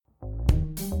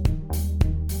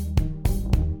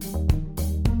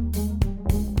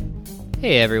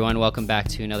Hey everyone, welcome back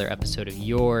to another episode of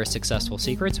Your Successful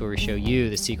Secrets, where we show you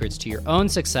the secrets to your own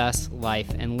success, life,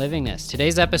 and livingness.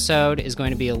 Today's episode is going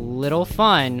to be a little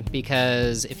fun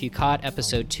because if you caught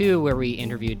episode 2 where we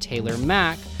interviewed Taylor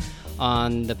Mack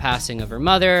on the passing of her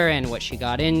mother and what she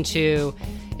got into,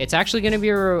 it's actually going to be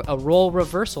a role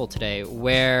reversal today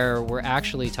where we're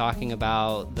actually talking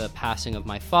about the passing of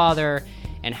my father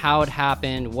and how it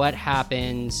happened, what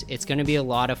happened. It's going to be a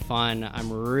lot of fun.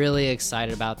 I'm really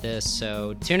excited about this.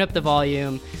 So tune up the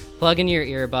volume, plug in your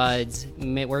earbuds.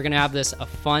 We're going to have a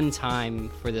fun time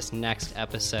for this next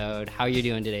episode. How are you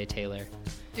doing today, Taylor?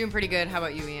 Doing pretty good. How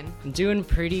about you, Ian? I'm doing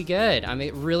pretty good. I'm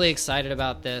really excited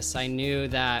about this. I knew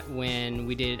that when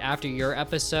we did after your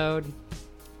episode,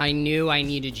 I knew I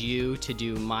needed you to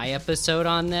do my episode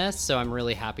on this. So I'm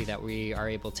really happy that we are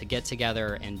able to get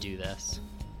together and do this.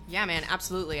 Yeah, man,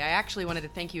 absolutely. I actually wanted to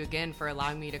thank you again for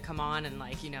allowing me to come on and,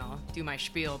 do my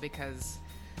spiel because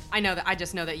I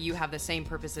just know that you have the same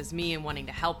purpose as me in wanting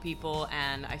to help people,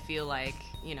 and I feel like,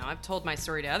 I've told my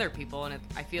story to other people, and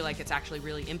I feel like it's actually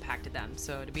really impacted them.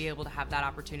 So to be able to have that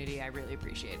opportunity, I really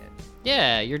appreciate it.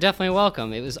 Yeah, you're definitely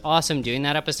welcome. It was awesome doing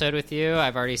that episode with you.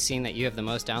 I've already seen that you have the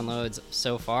most downloads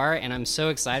so far, and I'm so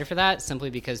excited for that simply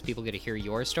because people get to hear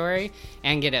your story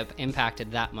and get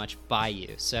impacted that much by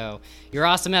you. So you're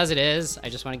awesome as it is. I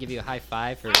just want to give you a high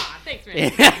five for thanks,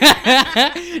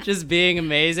 man. just being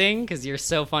amazing because you're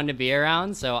so fun to be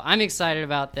around. So I'm excited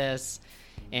about this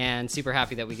and super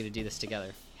happy that we get to do this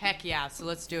together. Heck yeah, so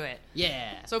let's do it.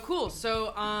 Yeah. So cool.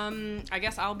 So I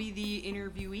guess I'll be the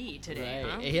interviewee today,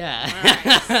 right. Huh?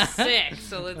 Yeah. All right, sick.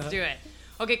 So let's do it.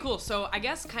 Okay, cool. So I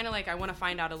guess kind of I want to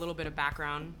find out a little bit of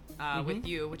background with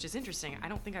you, which is interesting. I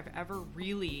don't think I've ever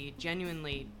really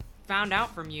genuinely found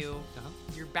out from you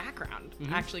your background,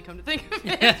 actually, come to think of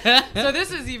it. So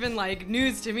this is even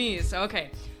news to me. So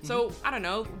okay, so I don't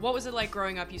know, what was it like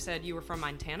growing up? You said you were from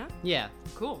Montana? Yeah.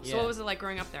 Cool. Yeah. So what was it like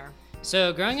growing up there?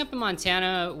 So growing up in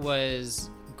Montana was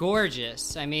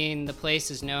gorgeous. I mean, the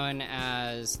place is known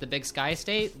as the Big Sky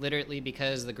State, literally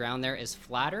because the ground there is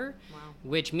flatter. Wow.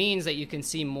 Which means that you can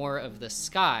see more of the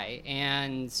sky.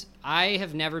 And I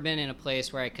have never been in a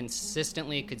place where I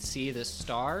consistently could see the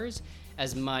stars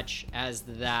as much as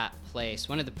that place.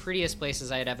 One of the prettiest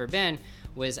places I had ever been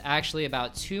was actually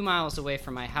about 2 miles away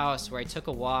from my house, where I took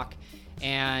a walk,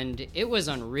 and it was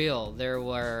unreal.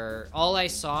 All I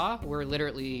saw were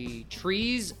literally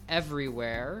trees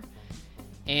everywhere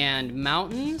and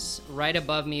mountains. Right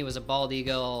above me was a bald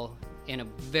eagle in a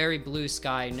very blue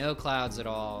sky, no clouds at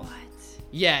all. What?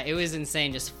 Yeah, it was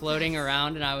insane, just floating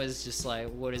around, and I was just like,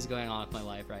 what is going on with my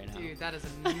life right now? Dude, that is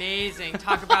amazing.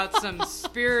 Talk about some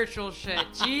spiritual shit.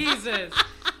 Jesus.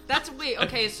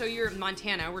 Okay, so you're in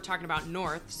Montana. We're talking about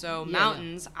north, so Yeah,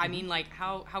 mountains. yeah. I mean,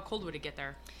 how cold would it get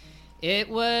there? It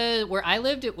was, where I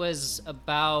lived, it was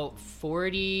about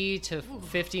 40 to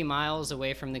 50 miles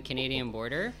away from the Canadian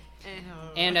border.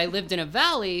 And I lived in a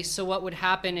valley, so what would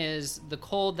happen is the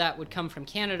cold that would come from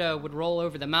Canada would roll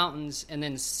over the mountains and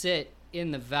then sit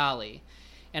in the valley.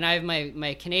 And I have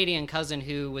my Canadian cousin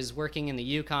who was working in the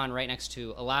Yukon right next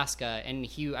to Alaska, and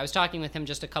I was talking with him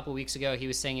just a couple weeks ago. He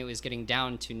was saying it was getting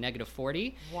down to negative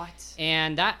 40. What?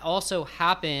 And that also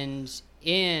happened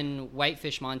in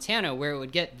Whitefish, Montana, where it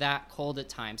would get that cold at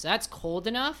times. That's cold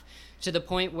enough to the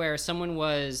point where someone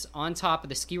was on top of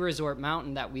the ski resort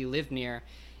mountain that we lived near,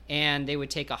 and they would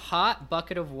take a hot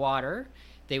bucket of water,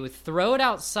 they would throw it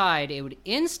outside, it would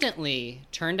instantly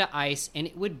turn to ice, and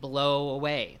it would blow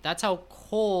away. That's how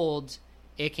cold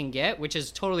it can get, which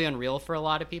is totally unreal for a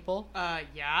lot of people.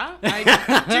 Yeah.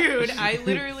 Dude, I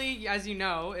literally, as you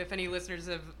know, if any listeners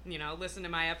have, listened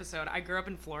to my episode, I grew up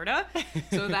in Florida.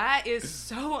 So that is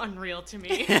so unreal to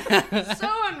me. So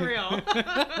unreal.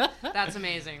 That's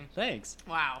amazing. Thanks.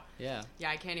 Wow. Yeah.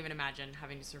 Yeah, I can't even imagine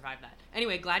having to survive that.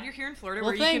 Anyway, glad you're here in Florida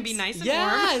Well, where thanks. you can be nice and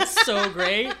warm. warm. It's so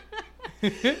great.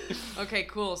 Okay,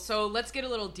 cool. So let's get a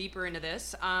little deeper into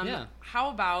this. Yeah. How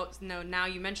about, now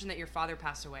you mentioned that your father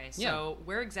passed away. So Yeah.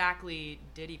 where exactly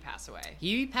did he pass away?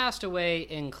 He passed away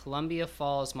in Columbia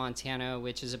Falls, Montana,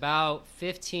 which is about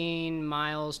 15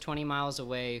 miles, 20 miles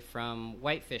away from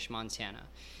Whitefish, Montana.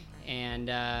 Okay. And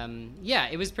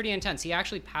it was pretty intense. He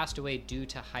actually passed away due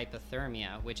to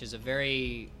hypothermia, which is a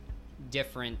very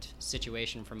different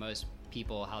situation for most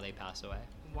people, how they pass away.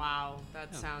 Wow,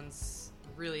 that sounds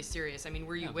really serious. I mean,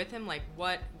 were you with him?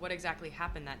 What exactly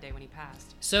happened that day when he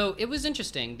passed? So it was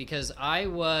interesting because I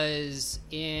was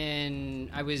being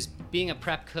a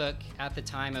prep cook at the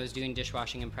time. I was doing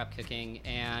dishwashing and prep cooking,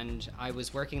 and I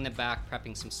was working in the back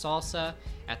prepping some salsa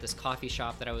at this coffee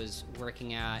shop that I was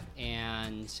working at,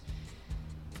 and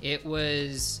it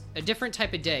was a different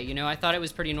type of day. I thought it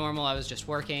was pretty normal. I was just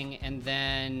working, and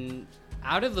then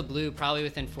out of the blue, probably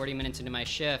within 40 minutes into my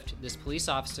shift, this police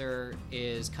officer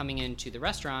is coming into the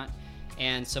restaurant,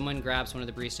 and someone grabs one of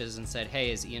the baristas and said,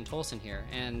 "Hey, is Ian Tolson here?"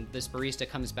 And this barista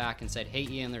comes back and said, "Hey,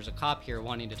 Ian, there's a cop here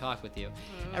wanting to talk with you."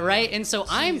 Right? And so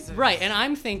I'm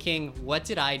thinking, what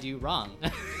did I do wrong?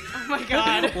 Oh my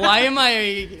God.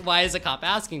 Why is a cop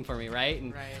asking for me, right?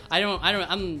 And right.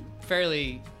 I'm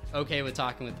fairly okay with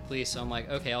talking with the police, so I'm like,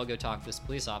 okay, I'll go talk to this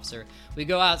police officer. We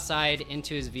go outside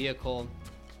into his vehicle,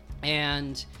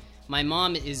 and my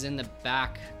mom is in the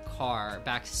back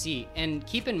seat. And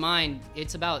keep in mind,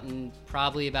 it's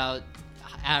probably about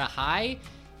at a high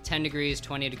 10 degrees,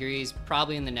 20 degrees,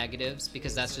 probably in the negatives,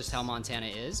 because that's just how Montana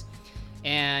is.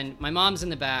 And my mom's in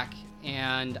the back,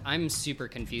 and I'm super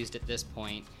confused at this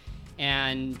point.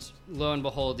 And lo and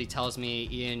behold, he tells me,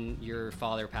 "Ian, your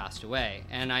father passed away."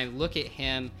 And I look at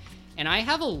him, and I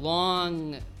have a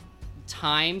long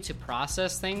time to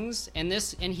process things. And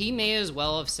he may as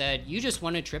well have said, "You just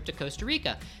won a trip to Costa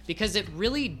Rica," because it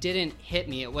really didn't hit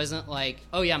me. It wasn't like,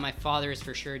 "Oh yeah, my father is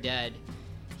for sure dead.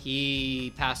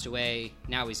 He passed away.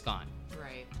 Now he's gone."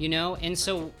 Right. And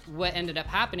so what ended up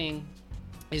happening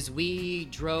is we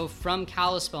drove from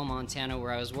Kalispell, Montana,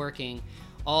 where I was working,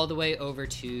 all the way over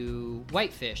to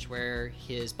Whitefish, where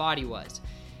his body was.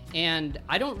 And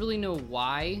I don't really know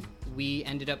why we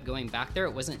ended up going back there.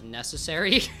 It wasn't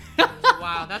necessary.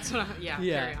 Wow, that's what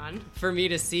carry on. For me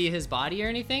to see his body or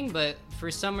anything, but for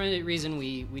some reason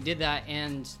we did that.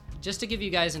 And just to give you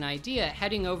guys an idea,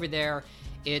 heading over there,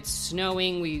 it's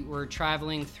snowing. We were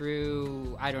traveling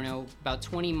through, about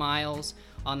 20 miles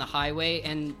on the highway.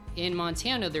 And in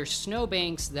Montana, there's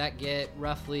snowbanks that get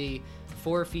roughly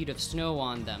 4 feet of snow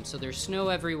on them. So there's snow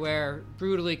everywhere,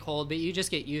 brutally cold, but you just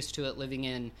get used to it living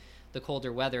in the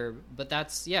colder weather. But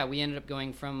we ended up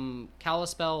going from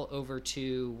Kalispell over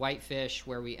to Whitefish,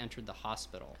 where we entered the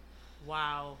hospital.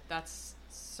 Wow, that's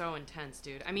so intense,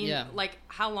 dude. I mean,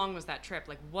 how long was that trip?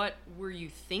 Like, what were you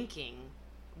thinking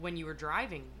when you were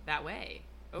driving that way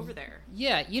over there?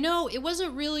 Yeah, it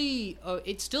wasn't really,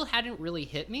 it still hadn't really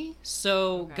hit me.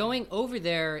 So going over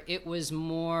there, it was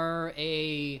more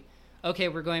okay,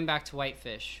 we're going back to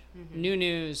Whitefish. Mm-hmm. New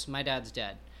news, my dad's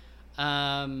dead.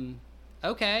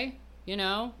 Okay,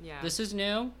 this is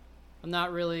new. I'm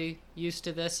not really used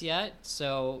to this yet,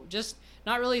 so just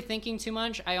not really thinking too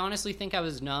much. I honestly think I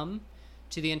was numb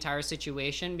to the entire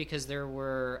situation, because there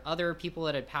were other people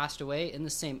that had passed away in the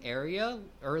same area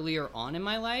earlier on in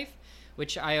my life,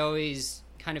 which I always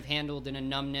kind of handled in a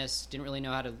numbness, didn't really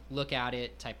know how to look at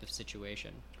it type of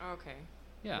situation. Okay.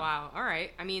 Yeah. Wow. All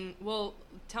right. I mean, well,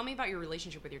 tell me about your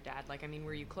relationship with your dad. Like, I mean,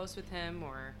 were you close with him,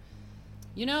 or?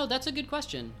 That's a good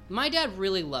question. My dad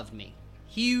really loved me.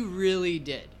 He really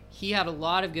did. He had a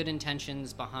lot of good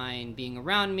intentions behind being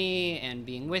around me and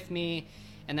being with me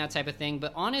and that type of thing.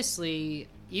 But honestly,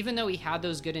 even though he had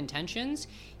those good intentions,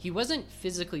 he wasn't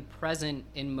physically present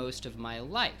in most of my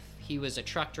life. He was a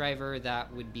truck driver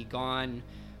that would be gone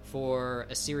for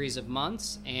a series of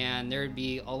months, and there'd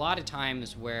be a lot of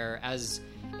times where, as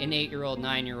an 8-year-old,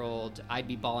 9-year-old, I'd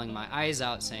be bawling my eyes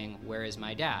out saying, "Where is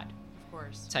my dad?" Of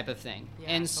course. Type of thing. Yeah,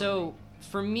 and totally. So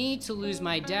for me to lose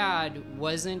my dad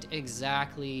wasn't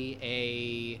exactly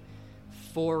a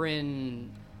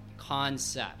foreign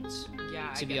concept,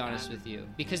 to be honest with you,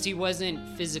 because he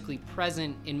wasn't physically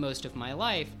present in most of my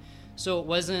life. So it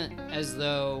wasn't as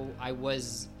though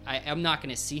I'm not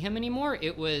going to see him anymore.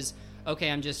 It was, okay,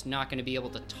 I'm just not going to be able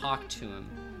to talk to him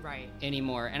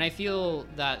anymore. And I feel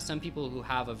that some people who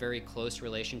have a very close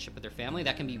relationship with their family,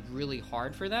 that can be really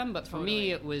hard for them. But for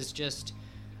me, it was just,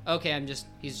 okay,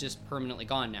 he's just permanently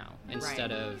gone now,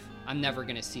 instead of I'm never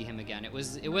going to see him again. It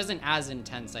wasn't as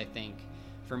intense, I think,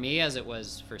 for me as it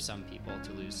was for some people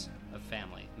to lose a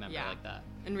family member like that.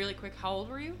 And really quick, how old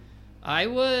were you? I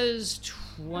was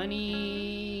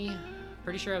 20.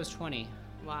 Pretty sure I was 20.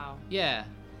 Wow. Yeah.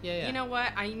 You know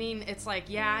what? I mean, it's like,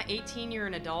 18, you're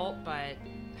an adult, but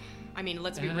I mean,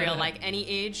 let's be real. Like, any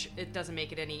age, it doesn't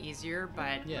make it any easier.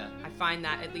 But I find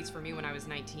that, at least for me when I was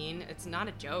 19, it's not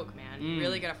a joke, man. You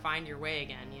really got to find your way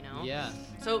again, Yeah.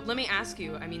 So let me ask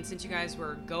you, I mean, since you guys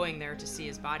were going there to see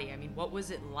his body, I mean, what was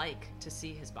it like to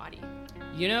see his body?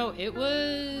 It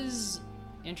was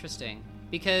interesting,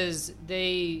 because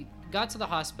they got to the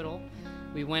hospital.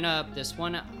 We went up this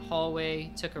one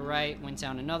hallway, took a right, went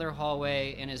down another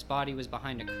hallway, and his body was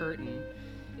behind a curtain.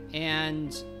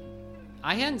 And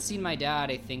I hadn't seen my dad,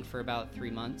 I think, for about 3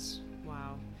 months.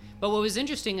 Wow. But what was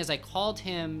interesting is I called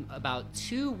him about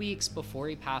 2 weeks before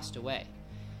he passed away.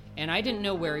 And I didn't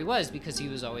know where he was, because he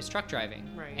was always truck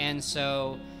driving. Right. And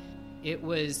so it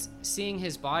was seeing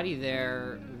his body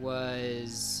there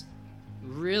was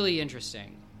really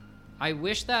interesting. I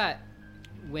wish that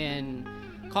when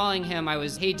calling him, I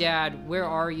was, hey Dad, where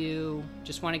are you?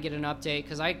 Just want to get an update,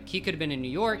 because he could have been in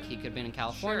New York, he could have been in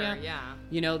California, sure, yeah,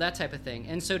 you know, that type of thing.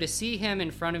 And so to see him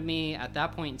in front of me at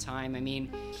that point in time, I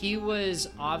mean, he was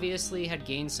obviously had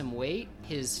gained some weight,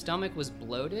 his stomach was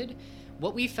bloated.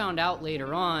 What we found out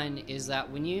later on is that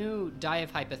when you die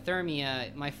of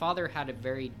hypothermia, my father had a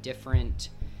very different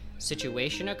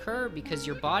situation occur, because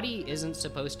your body isn't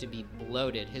supposed to be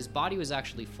bloated. His body was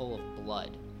actually full of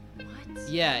blood. What?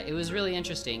 Yeah, it was really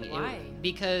interesting. Why?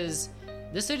 Because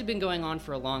this had been going on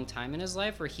for a long time in his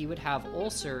life, where he would have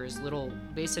ulcers, little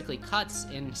basically cuts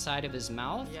inside of his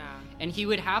mouth. Yeah. And he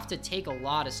would have to take a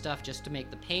lot of stuff just to make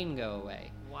the pain go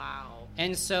away. Wow.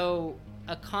 And so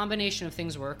a combination of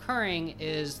things were occurring.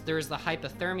 Is there's the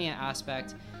hypothermia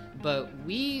aspect, but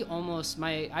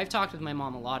I've talked with my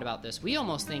mom a lot about this. We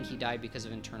almost think he died because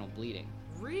of internal bleeding.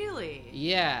 Really?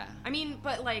 Yeah. I mean,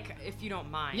 but like, if you don't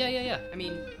mind. Yeah. I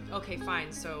mean, okay,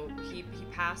 fine. So he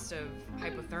passed of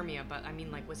hypothermia, but I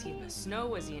mean, like, was he in the snow?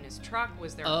 Was he in his truck?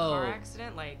 Was there a car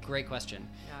accident? Like, great question.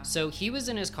 Yeah. So he was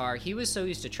in his car. He was so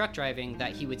used to truck driving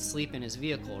that he would sleep in his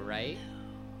vehicle, right?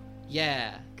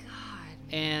 Yeah. God.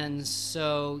 And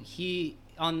so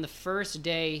on the first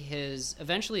day,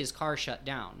 eventually his car shut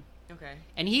down. Okay.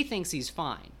 And he thinks he's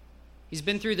fine. He's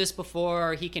been through this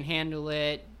before. He can handle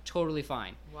it. Totally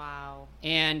fine. Wow.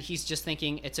 And he's just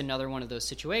thinking it's another one of those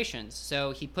situations.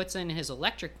 So he puts in his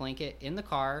electric blanket in the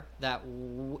car that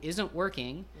isn't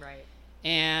working. Right.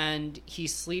 And he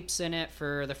sleeps in it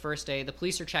for the first day. The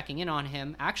police are checking in on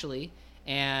him, actually,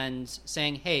 and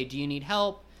saying, hey, do you need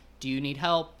help? Do you need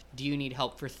help? Do you need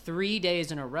help? For 3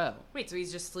 days in a row. Wait, so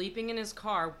he's just sleeping in his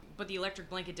car, but the electric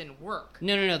blanket didn't work?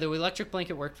 No. The electric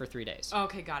blanket worked for 3 days. Oh,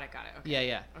 okay, got it. Okay.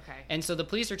 Yeah. Okay. And so the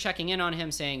police are checking in on him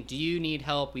saying, do you need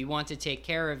help? We want to take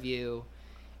care of you.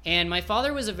 And my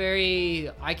father was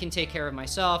I can take care of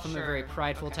myself. I'm a very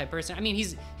prideful type person. I mean,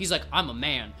 he's like, I'm a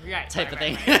man type of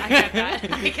thing.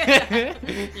 Right. I get that.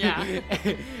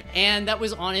 Yeah. And that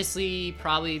was honestly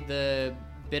probably the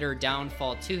bitter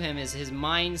downfall to him, is his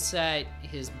mindset,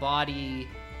 his body,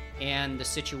 and the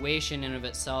situation in of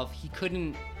itself. He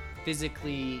couldn't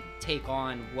physically take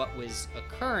on what was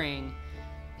occurring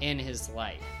in his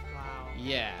life. Wow.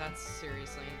 Yeah. That's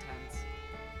seriously intense.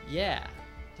 Yeah.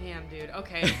 Damn, dude.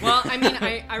 Okay. Well, I mean,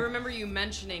 I remember you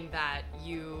mentioning that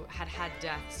you had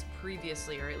deaths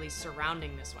previously, or at least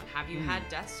surrounding this one. Have you had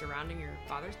deaths surrounding your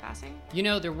father's passing? You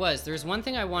know, there's one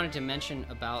thing I wanted to mention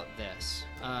about this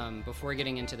before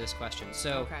getting into this question.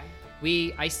 So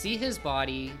I see his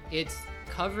body. It's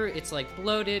like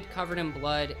bloated, covered in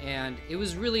blood, and it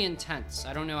was really intense.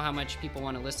 I don't know how much people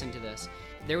want to listen to this.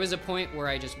 There was a point where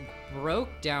I just broke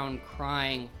down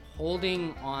crying,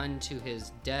 holding on to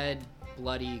his dead,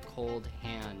 bloody, cold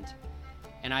hand,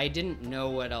 and I didn't know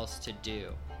what else to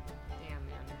do. Damn,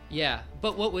 man. Yeah,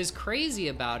 but what was crazy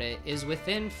about it is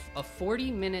within a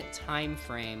 40-minute time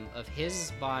frame of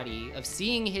his body, of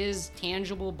seeing his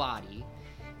tangible body,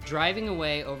 driving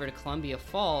away over to Columbia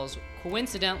Falls,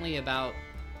 coincidentally about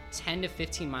 10 to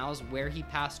 15 miles where he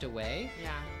passed away,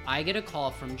 I get a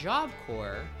call from Job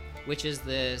Corps, which is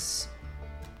this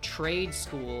trade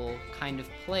school kind of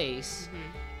place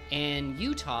in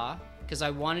Utah, because I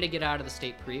wanted to get out of the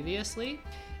state previously,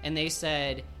 and they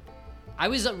said, I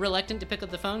was reluctant to pick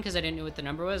up the phone because I didn't know what the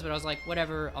number was, but I was like,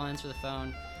 whatever, I'll answer the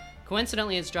phone.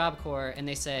 Coincidentally, it's Job Corps, and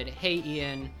they said, hey,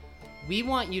 Ian, we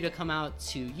want you to come out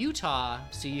to Utah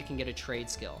so you can get a trade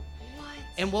skill. What?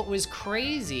 And what was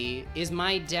crazy is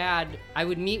my dad, I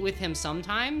would meet with him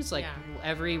sometimes, like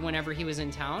whenever he was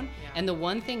in town, and the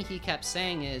one thing he kept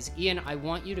saying is, Ian, I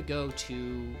want you to go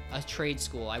to a trade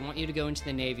school. I want you to go into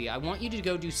the Navy. I want you to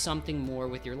go do something more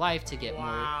with your life to get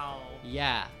more.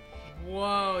 Yeah.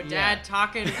 Whoa, Dad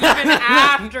talking even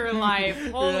after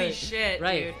life. Holy shit,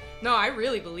 dude. No, I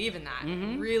really believe in that.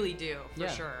 Really do, for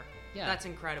sure. Yeah. That's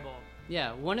incredible.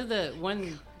 Yeah,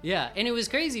 and it was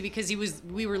crazy because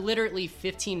we were literally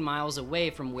 15 miles away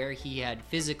from where he had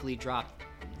physically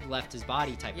left his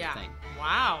body type of thing.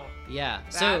 Wow. Yeah.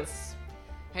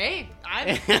 Hey,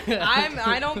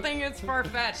 I don't think it's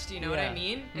far-fetched, you know what I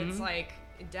mean? It's like,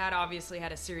 Dad obviously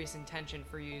had a serious intention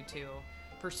for you to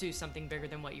pursue something bigger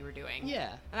than what you were doing.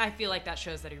 Yeah. And I feel like that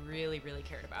shows that he really, really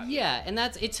cared about you. Yeah, and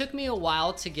it took me a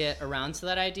while to get around to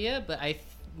that idea, but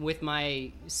with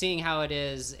my seeing how it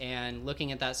is and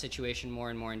looking at that situation more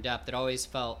and more in depth, it always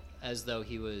felt as though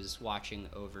he was watching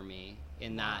over me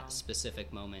in that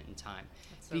specific moment in time.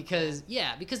 So because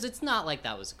it's not like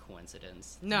that was a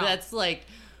coincidence. No. That's like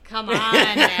Come on,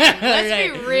 man.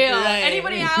 Let's be real. Right.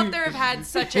 Anybody out there have had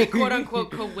such a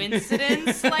quote-unquote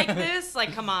coincidence like this?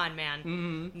 Like, come on, man.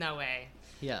 Mm-hmm. No way.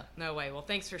 Yeah. No way. Well,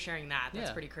 thanks for sharing that. That's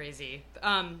Yeah. pretty crazy.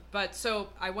 But so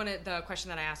I wanted the question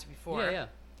that I asked you before. Yeah.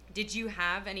 Did you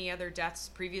have any other deaths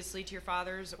previously to your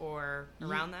father's or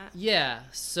around that? Yeah.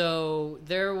 So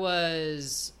there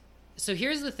was... So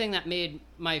here's the thing that made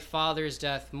my father's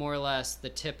death more or less the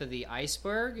tip of the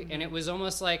iceberg. Mm-hmm. And it was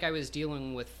almost like I was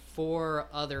dealing with 4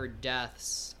 other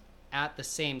deaths at the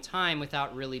same time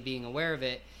without really being aware of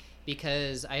it,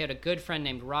 because I had a good friend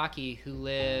named Rocky who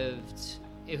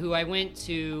I went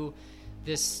to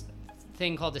this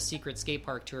thing called the Secret Skate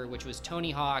Park Tour, which was Tony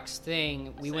Hawk's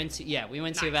thing. We went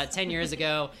to about 10 years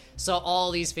ago. Saw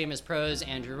all these famous pros: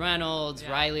 Andrew Reynolds,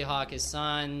 Riley Hawk, his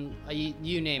son,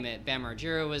 you name it. Bam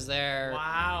Margera was there.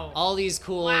 Wow. All these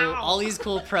cool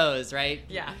pros, right?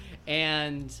 Yeah.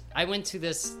 And I went to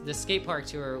this skate park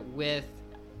tour with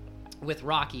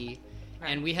Rocky. Right.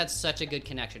 And we had such a good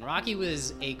connection. Rocky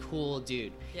was a cool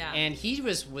dude. Yeah. And he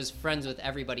was friends with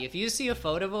everybody. If you see a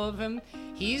photo of him,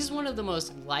 he's one of the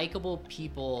most likable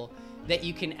people that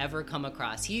you can ever come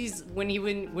across. When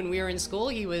we were in school,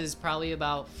 he was probably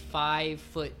about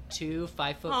 5'2",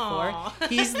 5'4". Aww.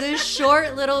 He's this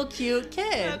short little cute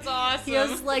kid. That's awesome. He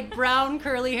has like brown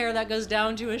curly hair that goes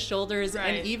down to his shoulders, right.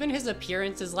 and even his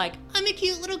appearance is like, I'm a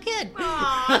cute little kid.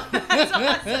 Aww, that's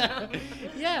awesome.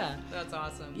 Yeah. That's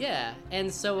awesome. Yeah.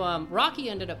 And so Rocky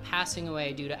ended up passing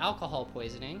away due to alcohol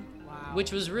poisoning. Wow.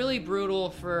 Which was really brutal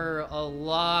for a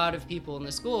lot of people in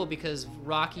the school, because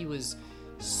Rocky was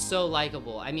so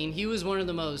likable. I mean, he was one of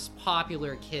the most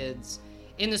popular kids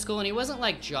in the school, and he wasn't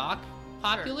like jock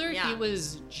popular. Sure, yeah. He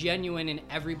was genuine, and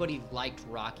everybody liked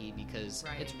Rocky because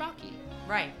it's Rocky.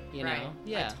 Right. You right. know?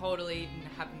 Yeah. I totally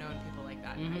have known people like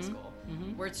that in high school,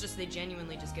 where it's just they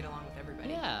genuinely just get along with everybody.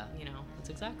 Yeah. You know. That's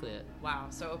exactly it. Wow.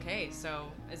 So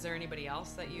is there anybody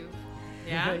else that you've...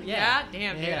 Yeah? Yeah.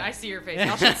 Damn, dude. Yeah. I see your face.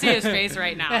 Y'all should see his face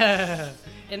right now.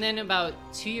 And then about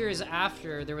 2 years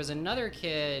after, there was another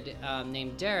kid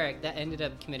named Derek that ended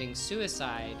up committing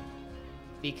suicide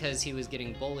because he was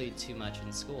getting bullied too much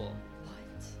in school.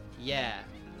 What? Yeah.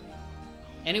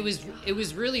 And it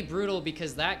was really brutal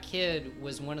because that kid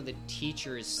was one of the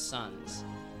teacher's sons.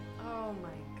 Oh my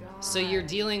god. So you're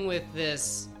dealing with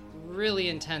this really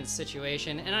intense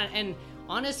situation, and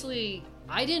honestly,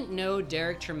 I didn't know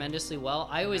Derek tremendously well.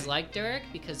 I always liked Derek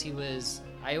because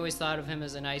I always thought of him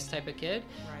as a nice type of kid.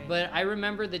 Right. But I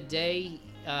remember the day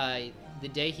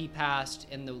he passed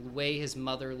and the way his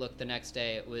mother looked the next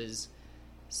day, it was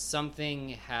something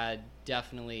had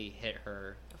definitely hit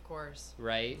her. Of course.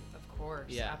 Right? Of course.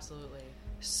 Yeah. Absolutely.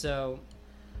 So.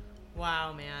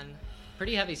 Wow, man.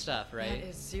 Pretty heavy stuff, right? That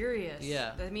is serious.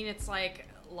 Yeah. I mean, it's like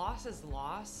loss is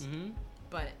loss, Mm-hmm.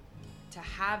 but to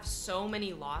have so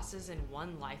many losses in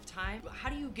one lifetime, how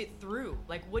do you get through?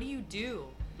 Like, what do you do?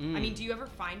 I mean, do you ever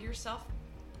find yourself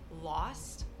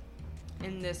lost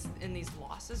in these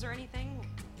losses or anything?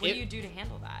 What do you do to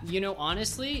handle that? You know,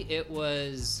 honestly,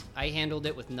 I handled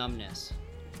it with numbness.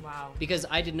 Wow. Because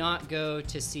I did not go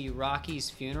to see Rocky's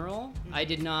funeral. Mm-hmm. I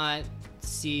did not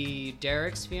see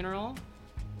Derek's funeral.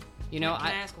 You know, Can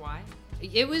I ask why?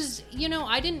 It was,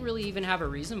 I didn't really even have a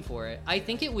reason for it. I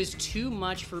think it was too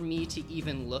much for me to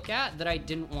even look at, that I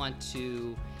didn't want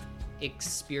to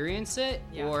experience it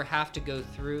or have to go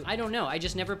through. I don't know. I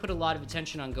just never put a lot of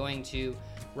attention on going to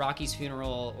Rocky's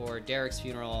funeral or Derek's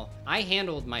funeral. I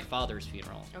handled my father's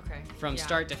funeral. Okay. From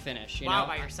start to finish. Wow,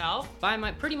 by yourself?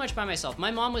 Pretty much by myself.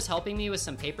 My mom was helping me with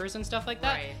some papers and stuff like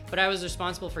that. Right. But I was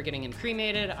responsible for getting him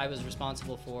cremated. I was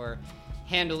responsible for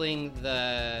handling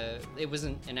it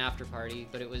wasn't an after party,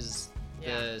 but it was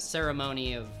the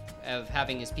ceremony of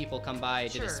having his people come by,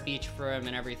 did a speech for him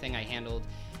and everything. I handled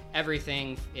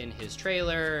everything in his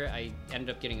trailer. I ended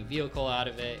up getting a vehicle out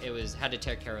of it. Had to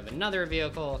take care of another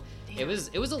vehicle. Damn.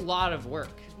 It was a lot of work.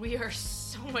 We are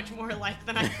so much more alike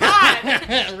than I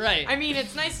thought. Right. I mean,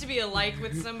 it's nice to be alike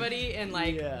with somebody in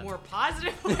more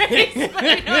positive ways, but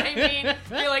you know what I mean? I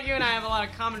feel like you and I have a lot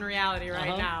of common reality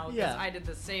right now, because I did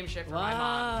the same shit for my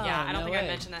mom. Yeah, I don't think I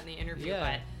mentioned that in the interview,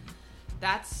 but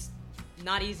that's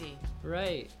not easy.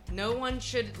 Right. No one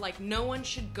should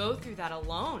go through that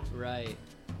alone. Right.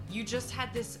 You just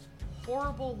had this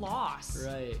horrible loss.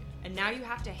 Right. And now you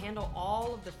have to handle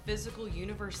all of the physical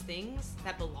universe things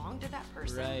that belong to that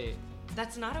person. Right.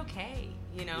 That's not okay,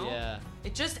 you know? Yeah.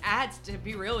 It just adds, to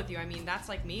be real with you, I mean, that's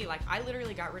like me. Like, I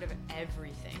literally got rid of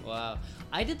everything. Wow.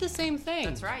 I did the same thing.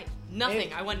 That's right.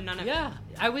 Nothing. I want none of it. Yeah.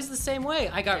 I was the same way.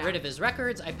 I got rid of his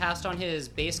records. I passed on his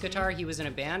bass guitar. He was in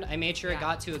a band. I made sure it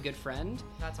got to a good friend.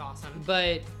 That's awesome.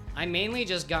 But I mainly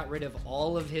just got rid of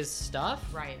all of his stuff.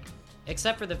 Right.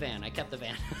 Except for the van. I kept the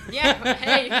van. Yeah, but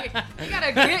hey,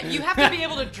 you have to be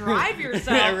able to drive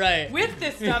yourself with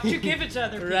this stuff to give it to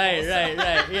other people. Right.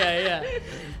 Yeah.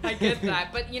 I get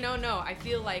that. But, no, I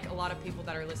feel like a lot of people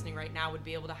that are listening right now would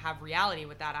be able to have reality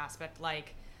with that aspect.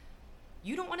 Like,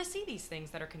 you don't want to see these things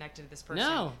that are connected to this person.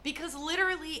 No. Because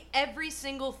literally every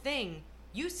single thing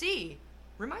you see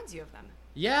reminds you of them.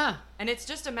 Yeah. And it's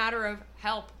just a matter of,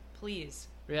 help, please.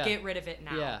 Yeah. Get rid of it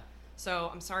now. Yeah.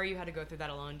 So I'm sorry you had to go through that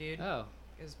alone, dude. Oh.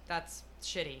 Because that's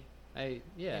shitty. No,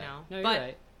 you're but,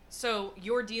 right. So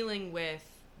you're dealing with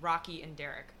Rocky and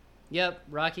Derek. Yep,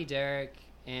 Rocky, Derek,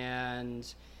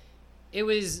 and it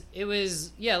was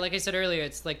like I said earlier,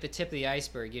 it's like the tip of the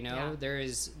iceberg, Yeah.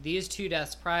 There's these 2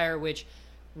 deaths prior, which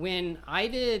when I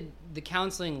did the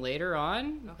counseling later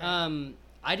on,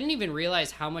 I didn't even realize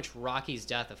how much Rocky's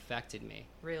death affected me.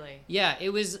 Really? Yeah,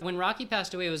 it was when Rocky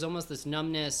passed away, it was almost this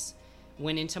numbness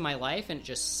went into my life and it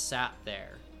just sat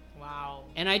there. Wow.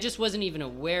 And I just wasn't even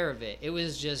aware of it. It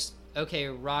was just, okay,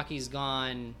 Rocky's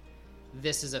gone.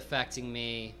 This is affecting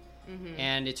me. Mm-hmm.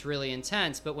 And it's really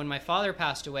intense. But when my father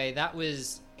passed away, that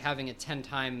was having a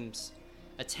 10x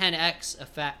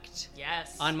effect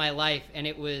on my life. And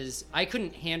I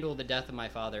couldn't handle the death of my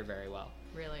father very well.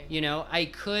 Really?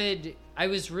 I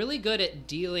was really good at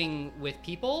dealing with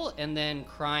people and then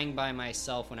crying by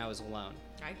myself when I was alone.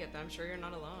 I get that. I'm sure you're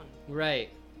not alone. Right.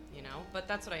 But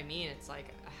that's what I mean. It's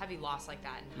like a heavy loss like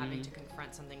that and having to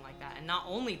confront something like that. And not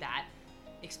only that,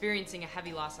 experiencing a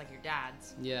heavy loss like your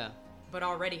dad's. Yeah. But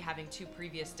already having 2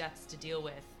 previous deaths to deal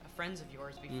with, friends of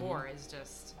yours before, is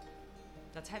just,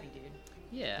 that's heavy, dude.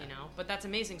 Yeah. But that's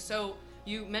amazing. So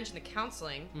you mentioned the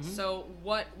counseling. Mm-hmm. So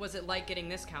what was it like getting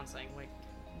this counseling? Like,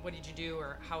 what did you do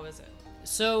or how is it?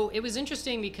 So it was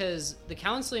interesting because the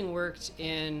counseling worked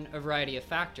in a variety of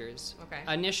factors.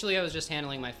 Okay. Initially, I was just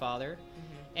handling my father. Mm-hmm.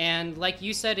 And like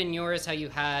you said in yours, how you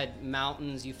had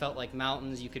mountains, you felt like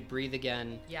mountains, you could breathe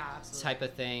again. Yeah, absolutely. Type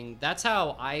of thing. That's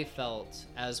how I felt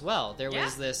as well. There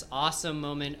was this awesome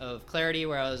moment of clarity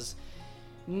where I was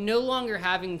no longer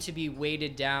having to be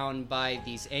weighted down by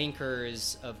these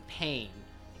anchors of pain.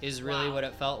 Is really what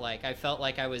it felt like. I felt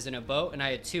like I was in a boat and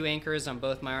I had 2 anchors on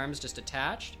both my arms just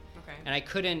attached. Okay. And I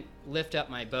couldn't lift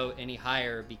up my boat any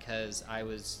higher because I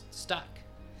was stuck.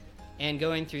 And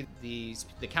going through the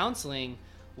counseling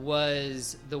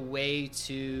was the way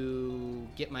to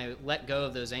let go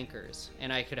of those anchors.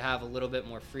 And I could have a little bit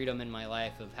more freedom in my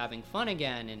life of having fun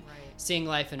again and seeing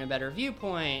life in a better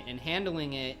viewpoint and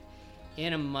handling it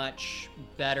in a much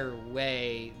better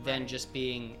way than just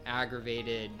being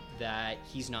aggravated that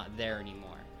he's not there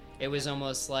anymore. It was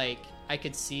almost like I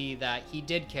could see that he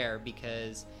did care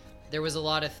because there was a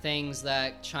lot of things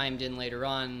that chimed in later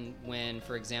on when,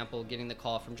 for example, getting the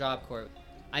call from Job Corps.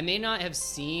 I may not have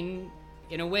seen,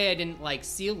 in a way, I didn't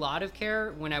see a lot of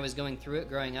care when I was going through it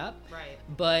growing up. Right.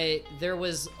 But there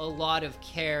was a lot of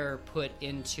care put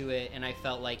into it, and I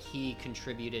felt like he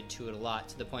contributed to it a lot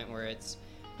to the point where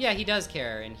he does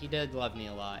care, and he did love me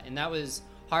a lot. And that was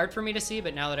hard for me to see,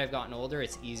 but now that I've gotten older,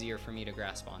 it's easier for me to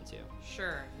grasp onto.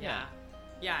 Sure, yeah.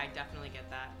 Yeah, I definitely get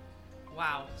that.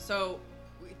 Wow. So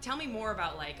tell me more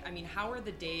about, how are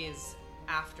the days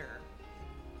after,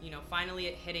 finally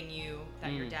it hitting you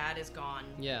that your dad is gone.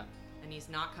 Yeah. And he's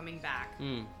not coming back.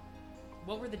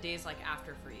 What were the days like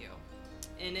after for you?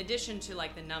 In addition to,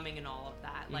 the numbing and all of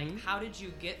that, how did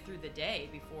you get through the day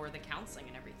before the counseling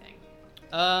and everything?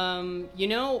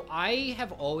 I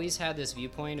have always had this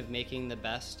viewpoint of making the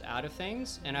best out of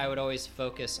things, and I would always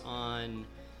focus on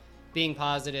being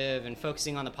positive and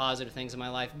focusing on the positive things in my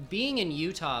life. Being in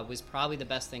Utah was probably the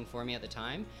best thing for me at the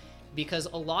time because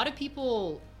a lot of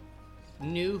people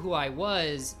knew who I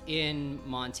was in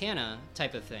Montana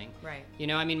type of thing. Right.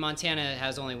 Montana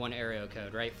has only one area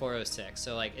code, right? 406.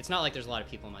 So, it's not like there's a lot of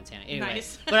people in Montana. Anyway,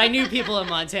 nice. But I knew people in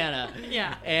Montana.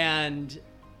 Yeah. And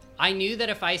I knew that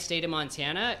if I stayed in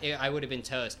Montana, I would have been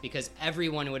toast because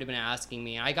everyone would have been asking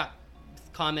me. I got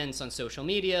comments on social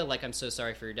media I'm so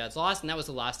sorry for your dad's loss, and that was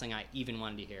the last thing I even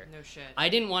wanted to hear. No shit. I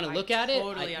didn't want to look at it.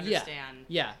 Totally understand.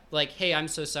 Yeah. Hey, I'm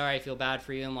so sorry, I feel bad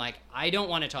for you. I'm I don't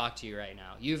want to talk to you right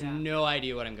now. You have no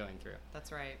idea what I'm going through.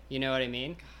 That's right. You know what I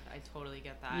mean? God, I totally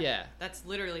get that. Yeah. That's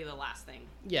literally the last thing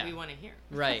we want to hear.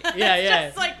 Right.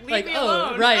 Yeah, Just leave me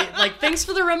alone. Right. Thanks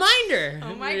for the reminder.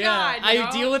 Oh my God. I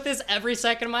deal with this every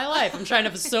second of my life. I'm trying to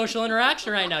have a social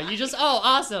interaction right now.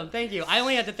 Awesome. Thank you. I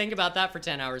only had to think about that for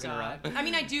 10 hours in a row.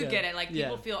 I do get it.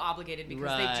 People feel obligated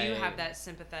because they do have that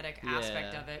sympathetic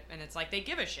aspect of it. And it's they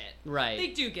give a shit. Right. They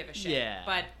do give a shit. Yeah.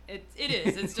 But it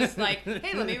is. It's just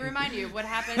hey, let me remind you of what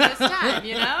happened this time,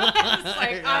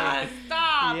 It's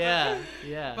stop.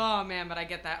 Yeah. Oh, man, but I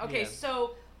get that. Okay,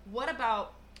 so what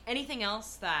about anything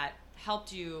else that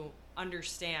helped you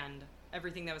understand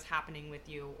everything that was happening with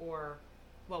you or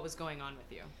what was going on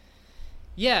with you?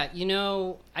 Yeah,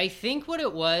 I think what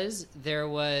it was, there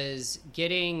was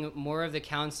getting more of the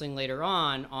counseling later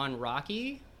on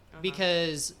Rocky,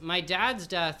 because my dad's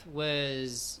death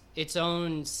was its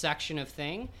own section of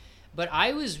thing, but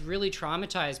I was really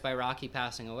traumatized by Rocky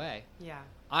passing away. Yeah.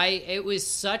 It was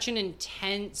such an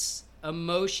intense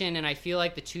emotion, and I feel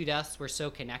like the two deaths were so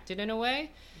connected in a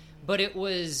way, but it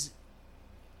was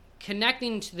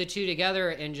connecting to the two together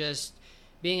and just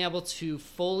being able to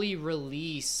fully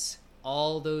release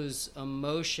all those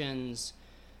emotions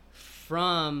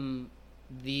from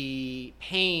the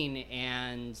pain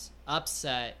and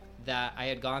upset that I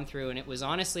had gone through. And it was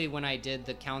honestly when I did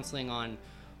the counseling on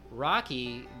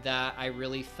Rocky that I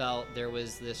really felt there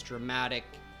was this dramatic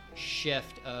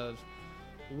shift of,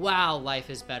 wow,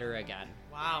 life is better again.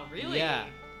 Wow, really? Yeah.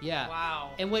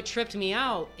 Wow. And what tripped me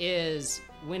out is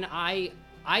when I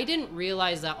didn't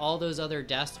realize that all those other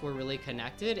deaths were really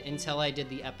connected until I did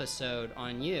the episode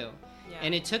on you. Yeah.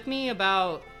 And it took me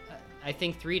about, I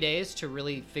think, 3 days to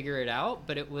really figure it out.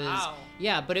 But it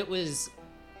was,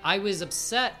 I was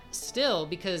upset still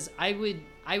because I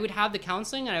would have the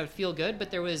counseling and I would feel good,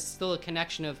 but there was still a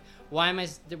connection of why am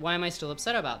I still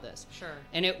upset about this? Sure.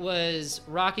 And it was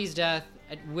Rocky's death,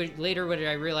 later what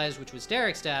I realized, which was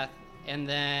Derek's death, and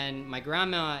then my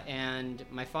grandma and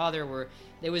my father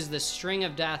there was this string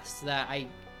of deaths that I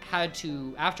had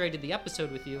to, after I did the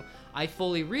episode with you, I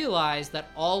fully realized that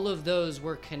all of those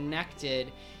were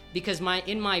connected because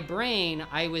in my brain,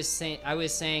 I was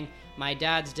saying my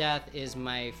dad's death is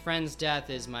my friend's death,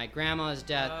 is my grandma's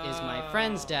death, is my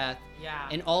friend's death. Yeah.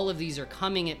 And all of these are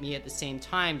coming at me at the same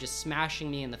time, just smashing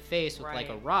me in the face with like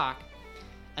a rock.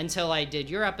 Until I did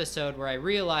your episode where I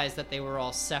realized that they were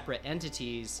all separate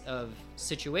entities of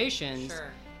situations. Sure.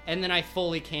 And then I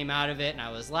fully came out of it and I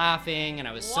was laughing and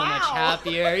I was so much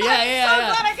happier. I'm so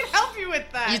glad I could help you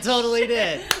with that. You totally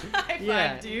did. High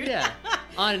five, dude. Yeah.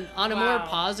 On a more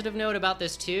positive note about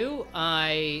this too,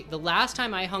 the last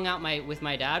time I hung out with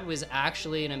my dad was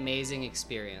actually an amazing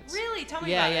experience. Really? Tell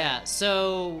me about it. Yeah.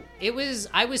 So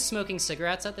I was smoking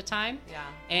cigarettes at the time. Yeah.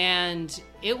 And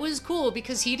it was cool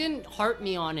because he didn't heart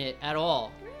me on it at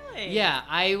all. Really? Yeah,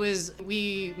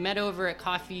 we met over at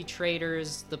Coffee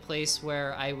Traders, the place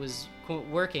where I was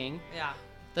working. Yeah.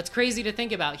 That's crazy to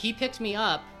think about. He picked me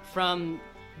up from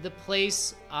the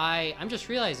place I'm just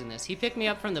realizing this. He picked me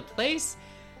up from the place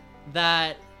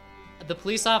that the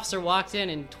police officer walked in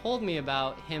and told me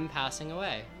about him passing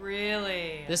away.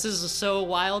 Really? This is so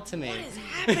wild to me. What is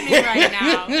happening right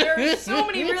now? There are so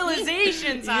many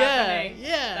realizations happening.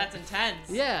 Yeah. That's intense.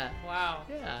 Yeah. Wow.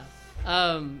 Yeah.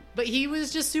 But he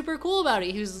was just super cool about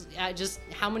it. He was just,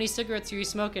 how many cigarettes are you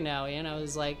smoking now? And I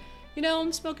was like,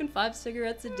 I'm smoking 5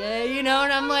 cigarettes a day, and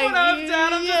I'm like, what up,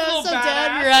 Dad? I'm just a little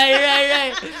Dad,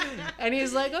 right. And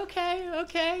he's like,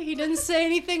 okay. He didn't say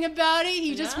anything about it.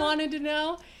 He just wanted to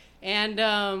know.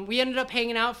 And we ended up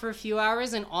hanging out for a few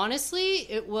hours, and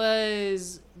honestly, it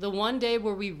was the one day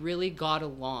where we really got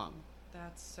along.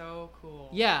 That's so cool.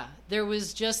 Yeah, there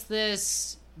was just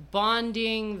this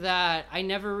bonding that I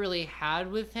never really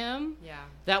had with him. Yeah.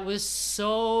 That was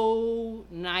so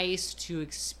nice to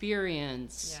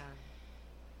experience. Yeah.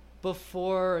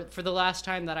 For the last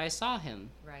time that I saw him.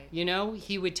 Right.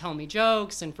 He would tell me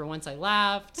jokes, and for once I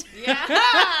laughed.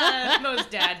 Yeah, those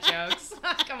dad jokes.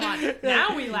 Come on.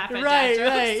 Now we laugh at dad jokes.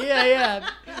 Right, yeah.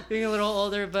 Being a little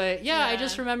older, but yeah. I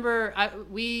just remember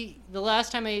the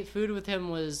last time I ate food with him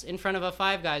was in front of a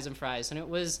Five Guys and Fries, and it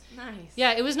was nice.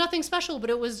 Yeah, it was nothing special, but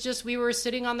it was just we were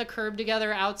sitting on the curb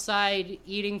together outside,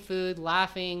 eating food,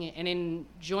 laughing, and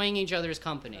enjoying each other's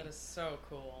company. That is so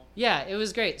cool. Yeah, it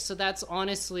was great. So that's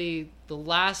honestly the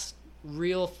last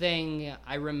real thing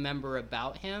I remember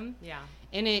about him. Yeah.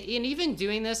 And even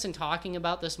doing this and talking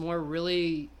about this more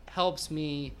really helps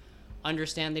me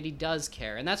understand that he does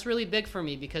care. And that's really big for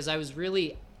me because I was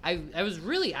really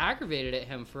aggravated at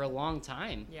him for a long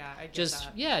time. Yeah, I get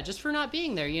that. Yeah, just for not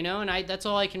being there, and that's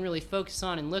all I can really focus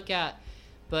on and look at.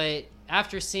 But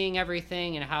after seeing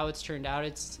everything and how it's turned out,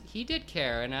 he did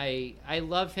care, and I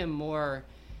love him more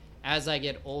as I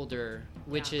get older,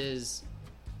 which is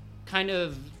kind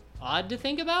of odd to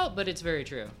think about, but it's very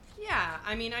true. Yeah,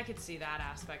 I mean, I could see that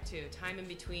aspect too. Time in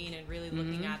between and really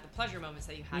looking at the pleasure moments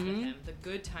that you had with him, the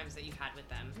good times that you had with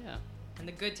them. Yeah. And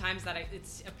the good times that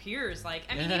it appears like,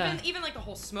 I mean, even like the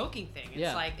whole smoking thing.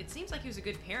 It's like, it seems like he was a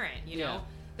good parent, you know?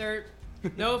 They're,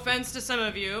 no offense to some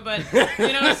of you, but,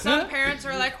 some parents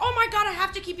are like, oh my God, I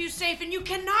have to keep you safe and you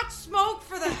cannot smoke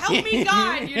for the help me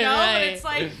God, Right. But it's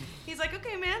like, he's like,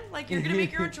 okay, man, like, you're gonna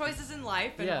make your own choices in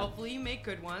life, and hopefully you make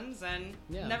good ones, and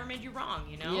never made you wrong,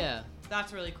 you know? Yeah.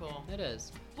 That's really cool. It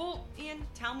is. Well, Ian,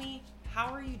 tell me, how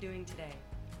are you doing today?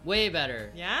 Way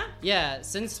better. Yeah? Yeah,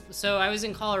 so I was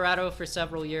in Colorado for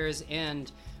several years,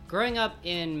 and growing up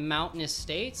in mountainous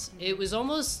states, it was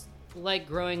almost like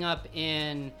growing up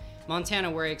in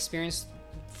Montana, where I experienced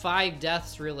 5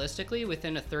 deaths realistically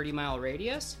within a 30-mile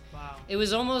radius. Wow. It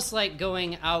was almost like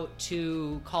going out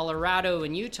to Colorado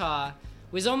and Utah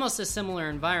was almost a similar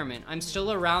environment. I'm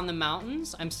still around the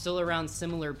mountains. I'm still around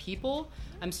similar people.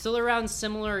 I'm still around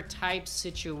similar type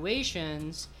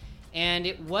situations. And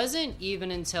it wasn't even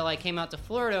until I came out to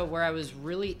Florida where I was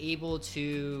really able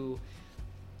to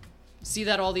see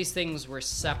that all these things were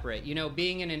separate. You know,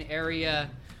 being in an area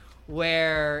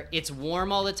where it's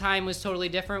warm all the time was totally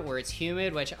different, where it's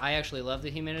humid, which I actually love the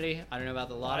humidity. I don't know about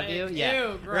a lot of you. Yeah.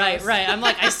 Ew, gross. Right. I'm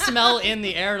like, I smell in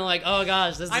the air and I'm like, oh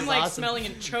gosh, this is awesome. I'm like smelling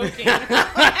and choking.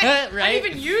 Right? I'm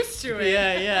even used to it.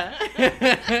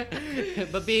 Yeah.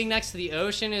 But being next to the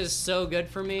ocean is so good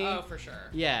for me. Oh, for sure.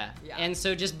 Yeah. And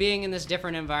so just being in this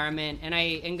different environment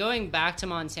and going back to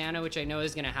Montana, which I know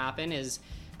is going to happen, is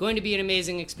going to be an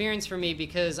amazing experience for me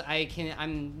because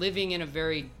I'm living in a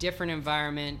very different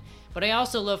environment. But I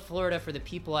also love Florida for the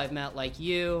people I've met, like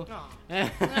you. Oh,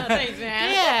 thanks,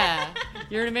 man. Yeah,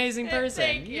 you're an amazing person.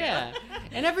 Thank you. Yeah,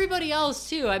 and everybody else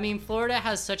too. I mean, Florida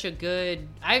has such a good.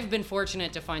 I've been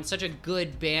fortunate to find such a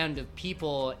good band of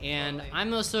people, and Totally.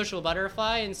 I'm a social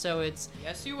butterfly, and so it's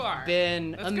Yes, you are.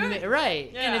 been That's good.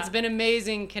 right, Yeah. and it's been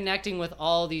amazing connecting with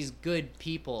all these good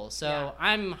people. So Yeah.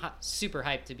 I'm super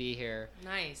hyped to be here.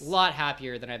 Nice. A lot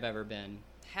happier than I've ever been.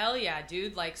 Hell yeah,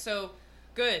 dude. Like, so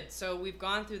good. So we've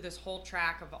gone through this whole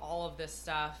track of all of this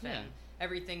stuff and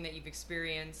everything that you've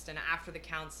experienced and after the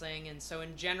counseling. And so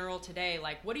in general today,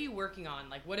 like, what are you working on?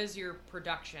 Like, what is your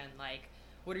production? Like,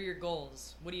 what are your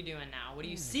goals? What are you doing now? What do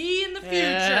you see in the future?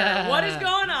 Yeah. What is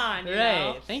going on? You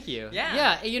know? Thank you. Yeah.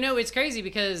 Yeah. You know, it's crazy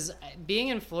because being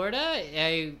in Florida,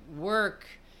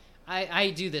 I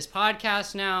do this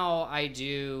podcast now. I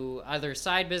do other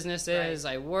side businesses.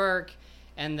 Right. I work.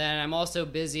 And then I'm also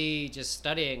busy just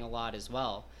studying a lot as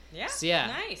well. Yeah. So, yeah.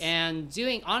 Nice. And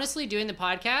doing the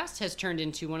podcast has turned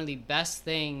into one of the best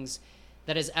things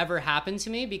that has ever happened to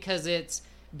me because it's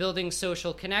building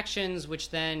social connections, which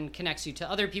then connects you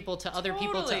to other people, to other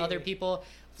people, to other people.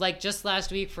 Like just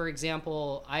last week, for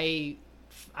example, I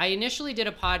initially did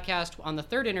a podcast on the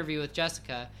 3rd interview with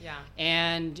Jessica. Yeah.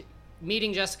 And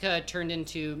meeting Jessica turned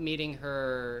into meeting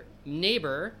her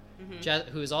neighbor,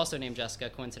 who is also named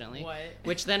Jessica, coincidentally. What?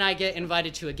 Which then I get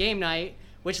invited to a game night,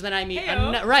 which then I meet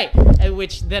Heyo.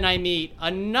 which then I meet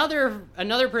another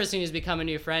person who's become a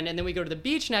new friend, and then we go to the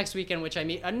beach next weekend, which I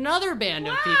meet another band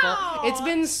of people. It's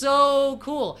been so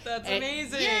cool. That's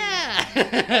amazing. Yeah.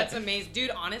 That's amazing.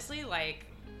 Dude, honestly, like,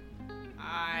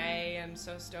 I am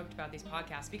so stoked about these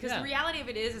podcasts because the reality of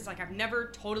it is like I've never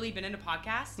totally been into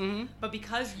podcasts, but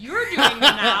because you're doing them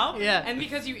now, and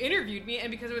because you interviewed me, and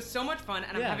because it was so much fun,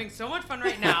 and I'm having so much fun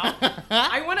right now,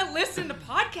 I want to listen to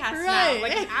podcasts now.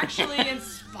 Like, it actually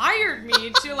inspired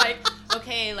me to like,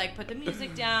 okay, like put the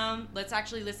music down. Let's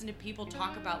actually listen to people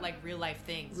talk about like real life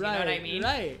things. You know what I mean?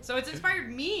 Right. So it's inspired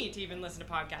me to even listen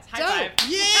to podcasts. High five.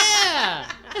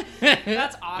 Yeah.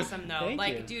 That's awesome, though. Thank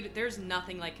like, you. dude, there's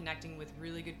nothing like connecting with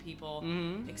really good people,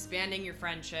 expanding your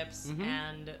friendships,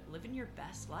 and living your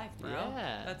best life, bro.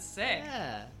 Yeah. That's sick.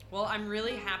 Yeah. Well, I'm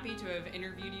really happy to have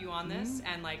interviewed you on this,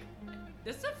 and like,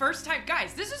 this is the first time,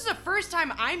 guys, this is the first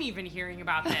time I'm even hearing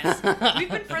about this. We've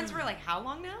been friends for like how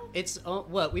long now? It's,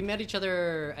 we met each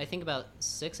other, I think about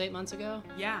 6-8 months ago?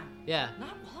 Yeah. Yeah.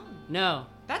 Not long. No.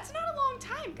 That's not a long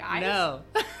time, guys. No.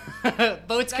 But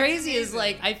what's That's crazy is, amazing.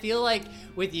 like, I feel like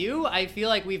with you, I feel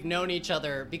like we've known each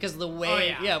other because the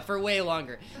way, for way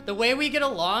longer. The way we get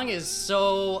along is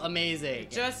so amazing.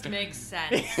 It just makes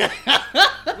sense.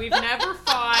 We've never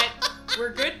fought.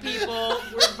 We're good people.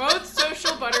 We're both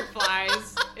social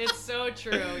butterflies. It's so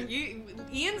true.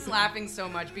 Ian's laughing so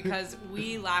much because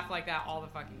we laugh like that all the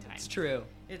fucking time. It's true.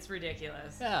 It's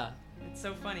ridiculous. Yeah. It's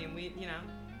so funny, and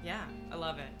yeah, I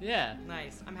love it. Yeah.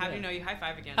 Nice. I'm happy to know you. High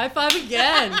five again. High five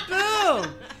again.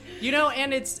 Boom. You know,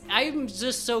 and I'm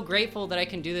just so grateful that I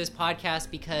can do this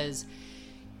podcast because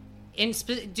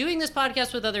doing this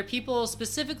podcast with other people,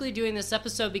 specifically doing this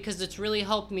episode, because it's really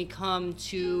helped me come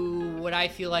to what I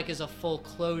feel like is a full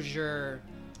closure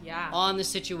on the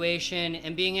situation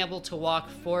and being able to walk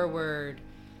forward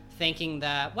thinking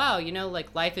that, wow, you know,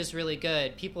 like life is really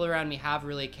good. People around me have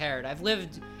really cared. I've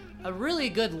lived a really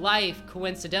good life.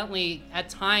 Coincidentally, at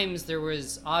times there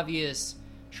was obvious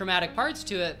traumatic parts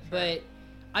to it, but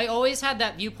I always had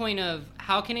that viewpoint of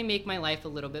how can I make my life a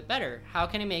little bit better? How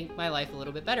can I make my life a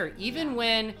little bit better? Even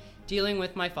when dealing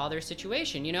with my father's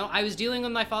situation. You know, I was dealing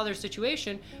with my father's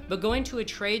situation, but going to a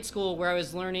trade school where I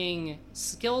was learning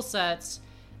skill sets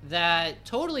that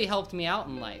totally helped me out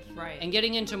in life. Right. And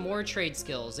getting into more trade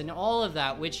skills and all of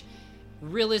that, which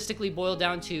realistically boiled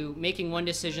down to making one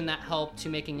decision that helped to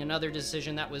making another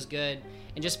decision that was good,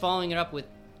 and just following it up with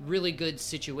really good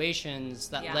situations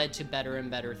that led to better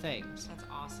and better things. That's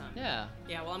awesome. Yeah.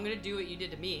 Yeah, well, I'm going to do what you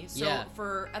did to me. So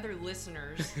for other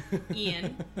listeners,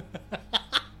 Ian,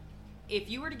 if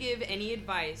you were to give any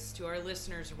advice to our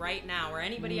listeners right now or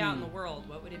anybody out in the world,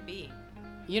 what would it be?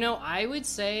 You know, I would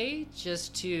say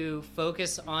just to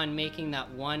focus on making that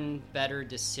one better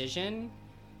decision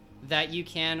that you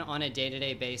can on a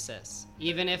day-to-day basis.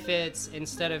 Even if it's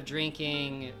instead of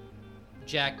drinking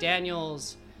Jack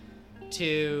Daniels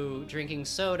to drinking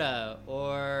soda,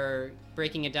 or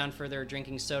breaking it down further,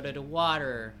 drinking soda to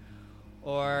water,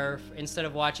 or instead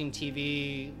of watching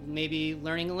TV, maybe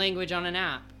learning a language on an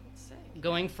app.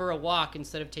 Going for a walk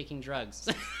instead of taking drugs.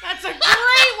 That's a great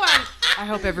one. I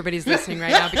hope everybody's listening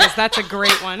right now because that's a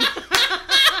great one.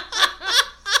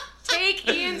 Take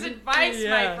Ian's advice,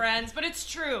 my friends, but it's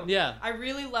true. Yeah. I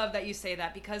really love that you say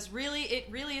that because it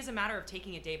really is a matter of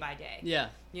taking it day by day. Yeah.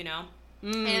 You know?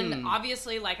 And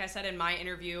obviously, like I said in my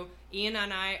interview, Ian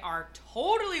and I are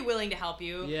totally willing to help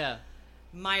you. Yeah.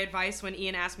 My advice when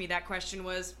Ian asked me that question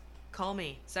was, call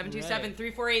me,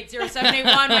 727-348-0781.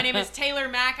 My name is Taylor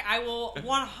Mack. I will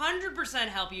 100%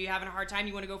 help you. You're having a hard time,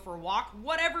 you want to go for a walk,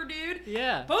 whatever, dude.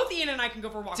 Yeah. Both Ian and I can go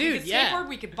for a walk. Dude, we could skateboard,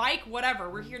 we could bike, whatever.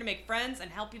 We're here to make friends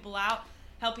and help people out,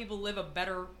 help people live a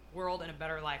better world and a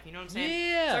better life. You know what I'm saying?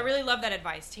 Yeah. So I really love that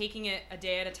advice, taking it a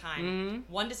day at a time,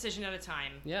 one decision at a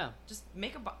time. Yeah. Just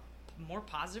make a more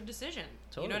positive decision.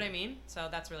 Totally. You know what I mean? So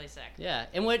that's really sick. Yeah.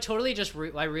 And what totally just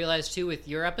I realized too with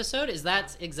your episode is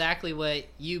that's exactly what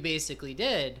you basically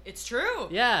did. It's true.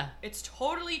 Yeah. It's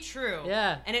totally true.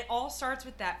 Yeah. And it all starts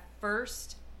with that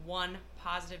first one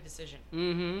positive decision.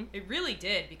 Mm-hmm. It really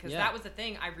did, because that was the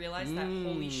thing. I realized that,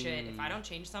 holy shit, if I don't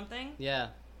change something,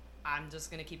 I'm just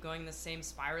going to keep going the same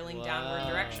spiraling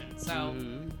downward direction. So,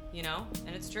 you know,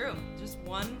 and it's true. Just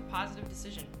one positive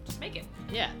decision. Just make it.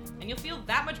 Yeah. And you'll feel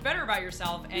that much better about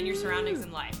yourself and your surroundings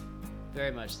in life.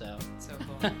 Very much so. So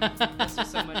cool. This was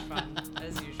so much fun,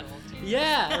 as usual. Jesus.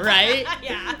 Yeah, right?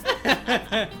 Yeah.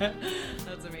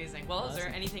 That's amazing. Well, awesome. Is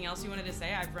there anything else you wanted to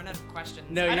say? I've run out of questions.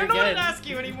 No, you're good. I don't know what to ask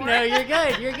you anymore. No, you're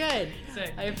good. You're good.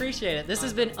 Sick. I appreciate it. This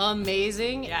has been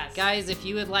amazing. Yes. Guys, if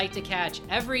you would like to catch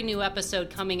every new episode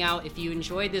coming out, if you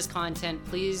enjoyed this content,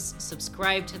 please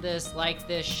subscribe to this, like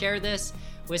this, share this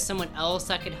with someone else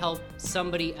that could help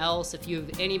somebody else. If you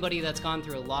have anybody that's gone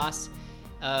through a loss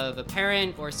of a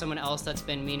parent or someone else that's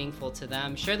been meaningful to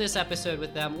them, share this episode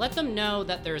with them. Let them know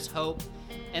that there's hope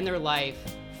in their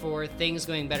life for things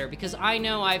going better, because I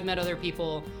know I've met other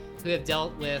people who have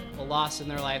dealt with a loss in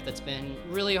their life that's been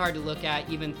really hard to look at.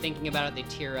 Even thinking about it, they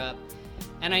tear up.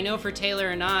 And I know for Taylor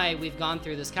and I, we've gone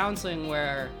through this counseling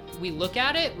where we look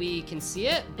at it, we can see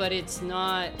it, but it's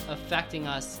not affecting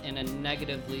us in a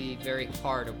negatively very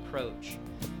hard approach.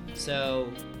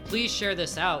 So please share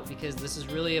this out, because this is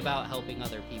really about helping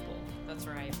other people. That's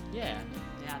right. Yeah.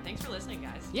 Yeah, thanks for listening,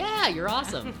 guys. Yeah, you're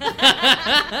awesome.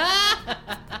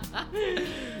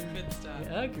 Good stuff.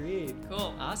 Agreed.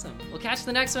 Cool. Awesome. We'll catch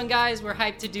the next one, guys. We're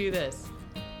hyped to do this.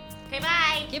 Okay,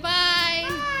 bye. Okay, bye.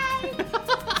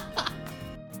 Bye.